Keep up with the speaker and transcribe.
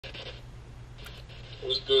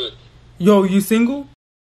What's good? Yo, you single?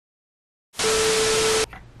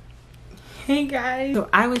 Hey guys, so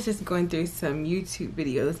I was just going through some YouTube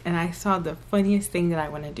videos and I saw the funniest thing that I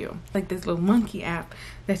want to do, like this little monkey app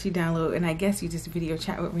that you download, and I guess you just video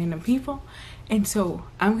chat with random people. And so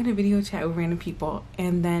I'm gonna video chat with random people,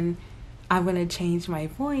 and then I'm gonna change my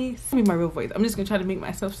voice, my real voice. I'm just gonna try to make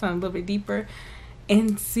myself sound a little bit deeper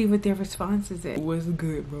and see what their responses is. What's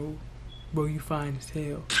good, bro? Bro, you fine as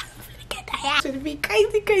hell. Get the hell. Should be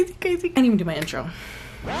crazy. I didn't even do my intro.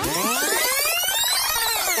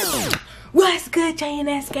 What's good,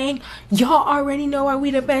 JNS gang? Y'all already know why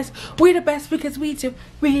we the best. We're the best because we do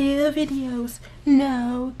real videos.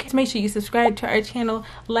 No. Make sure you subscribe to our channel,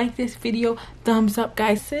 like this video, thumbs up,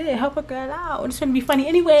 guys. Help a girl out. It's gonna be funny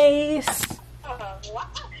anyways.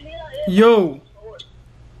 Yo.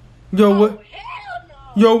 Yo, what?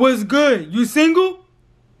 Yo, what's good? You single?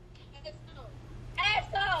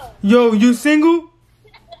 Yo, you single?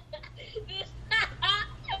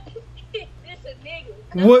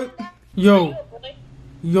 What? Yo,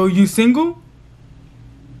 you single?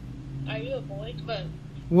 Are you a boy? But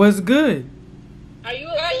what's good? are you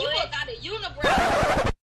a boy? You got a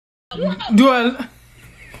unibrow. Do I?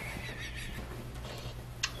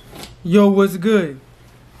 Yo, what's good?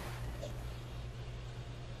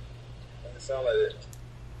 It sound like that.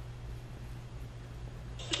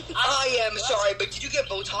 I am sorry, but did you get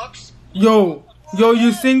Botox? Yo,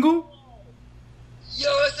 you single? Yo,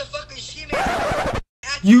 it's a fucking she-man.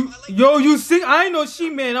 You sing? I ain't no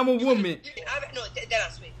she-man. I'm a woman. No,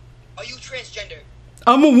 that's me. Are you transgender?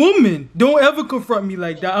 I'm a woman. Don't ever confront me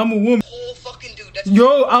like that. I'm a woman. Oh, fucking dude. That's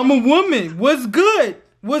Yo, I'm a woman. What's good?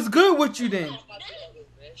 What's good with you then?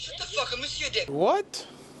 Shut the fuck up. Let me see your dick. What?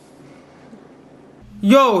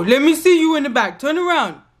 Yo, let me see you in the back. Turn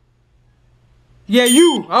around. Yeah,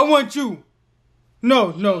 you. I want you.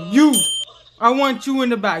 No, you. I want you in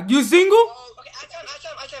the back. You single? Oh, okay,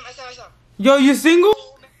 I time. Yo, you single?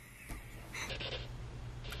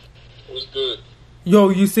 What's good? Yo,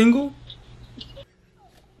 you single?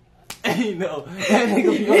 Hey, no. That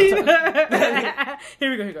nigga be on time.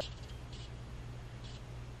 Here we go.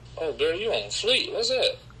 Oh, girl, you on fleek. What's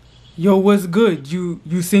that? Yo, what's good? You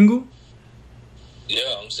single? Yeah,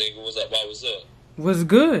 I'm single. What's up? Why, what's up? What's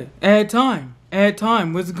good? Add time.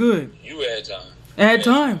 What's good? You had time. Add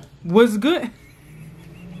time. What's good?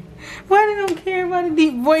 Why they don't care about a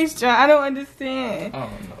deep voice, John? I don't understand. I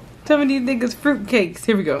don't know. Some of these niggas fruitcakes.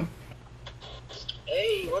 Here we go.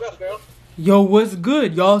 Hey, what up, girl? Yo, what's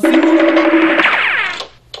good? Y'all single?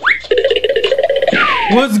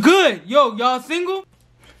 What's good? Yo, y'all single?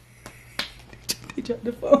 They dropped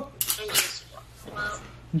the phone.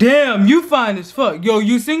 Damn, you fine as fuck. Yo,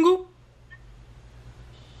 you single?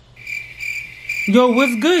 Yo,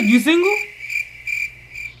 what's good? You single?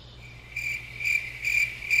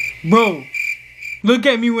 Bro, look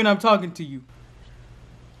at me when I'm talking to you.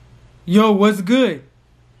 Yo, what's good?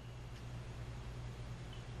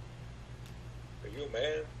 Are you a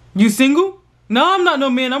man? You single? No, I'm not no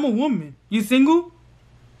man. I'm a woman. You single?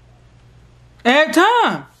 Add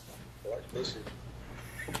time. I like pussy.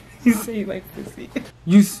 You say you like pussy.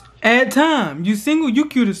 Add time. You single? You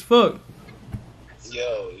cute as fuck.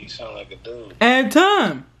 Yo, you sound like a dude. Add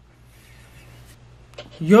time.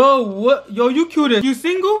 Yo, what? Yo, you cute as. You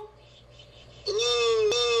single?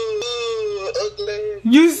 Ugly.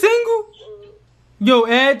 You single? Yo,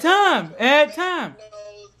 add time.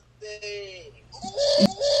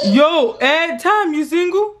 Yo, add time. You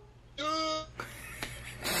single?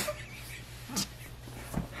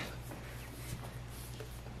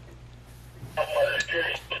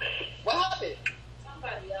 What happened?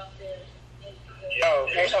 Yo,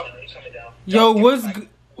 hey, Yo,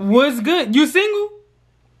 what's good? You single?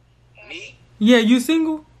 me? Yeah, you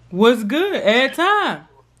single? What's good? Add time.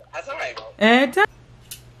 That's alright, bro. Add time.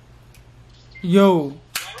 Yo,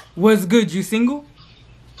 what's good? You single?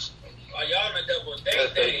 Oh, y'all met up with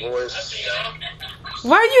that voice.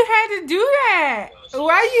 Why you had to do that?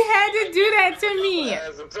 Why you had to do that to me?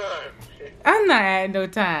 Had some time. I'm not adding no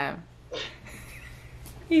time.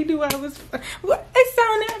 He knew I was. What? It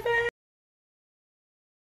sound that bad?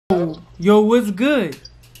 Yo, what's good?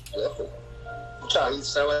 You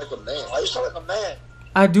sound like a man. Why you sound like a man?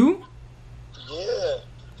 I do? Yeah.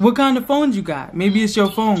 What kind of phone you got? Maybe it's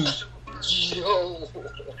your phone. Yo.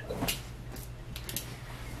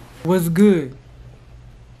 What's good?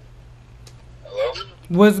 Hello?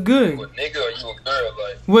 What's good? You a nigga or you a girl?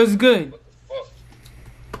 Like, What's good? what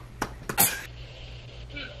the fuck?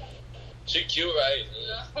 She cute, right?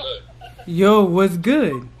 Look. Yo, what's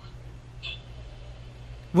good?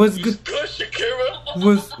 What's You good? good,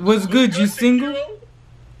 Shakira? What's good? You single?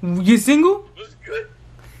 You single? What's good?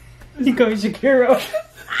 You call me Shakiro.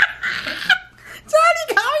 Johnny,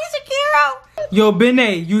 call me Shakiro. Yo,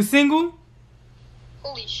 Bene, you single?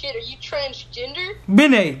 Holy shit, are you transgender?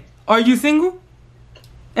 Bene, are you single?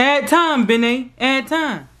 Add time, Bene. Add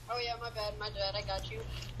time. Oh yeah, my bad, I got you.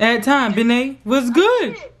 Add time, Bene. What's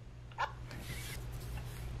good?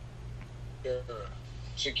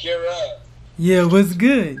 Shakira. Yeah, what's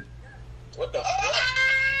good? What the fuck?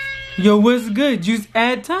 Yo, what's good? You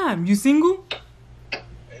add time. You single?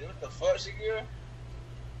 Hey, what the fuck, Shakira?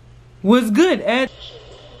 What's good? Add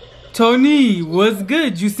Tony, what's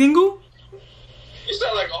good? You single? You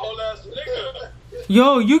sound like a whole ass nigga.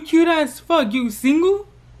 Yo, you cute as fuck. You single?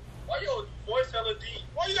 Why your voice hella deep?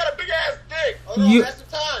 Why you got a big ass dick? Hold on, You- that's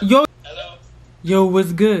the time. Yo, Hello? yo,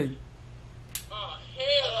 what's good? Oh,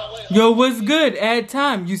 hell no. Wait, Yo, what's good? Add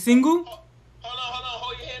time. You single? Hold on,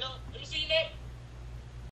 hold your head up. Let me see your neck.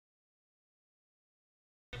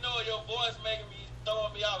 You know your voice making me,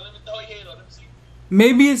 throwing me out. Let me throw your head up. Let me see.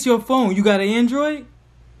 Maybe it's your phone. You got an Android?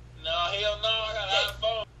 No, hell no. I got an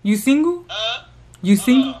iPhone. You single? Huh? You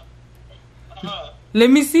single? Let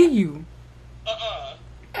me see you.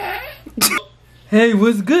 Hey,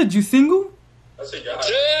 what's good? You single? That's a guy.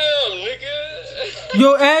 Damn, nigga.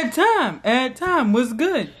 Yo, add time. Add time. What's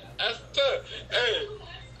good? That's tough. Hey.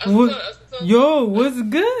 What? Yo, what's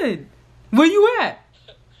good? Where you at?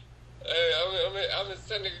 Hey, I'm in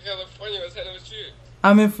San Diego, California. What's happening with you?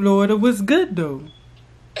 I'm in Florida. What's good though?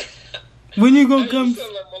 When you gonna Hey, come? you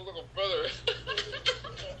sound like my little brother.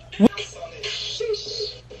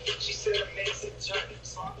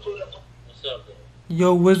 What's up, bro?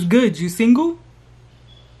 Yo, what's good? You single?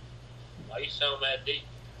 Why you sound mad deep?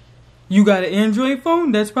 You got an Android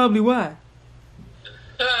phone? That's probably why.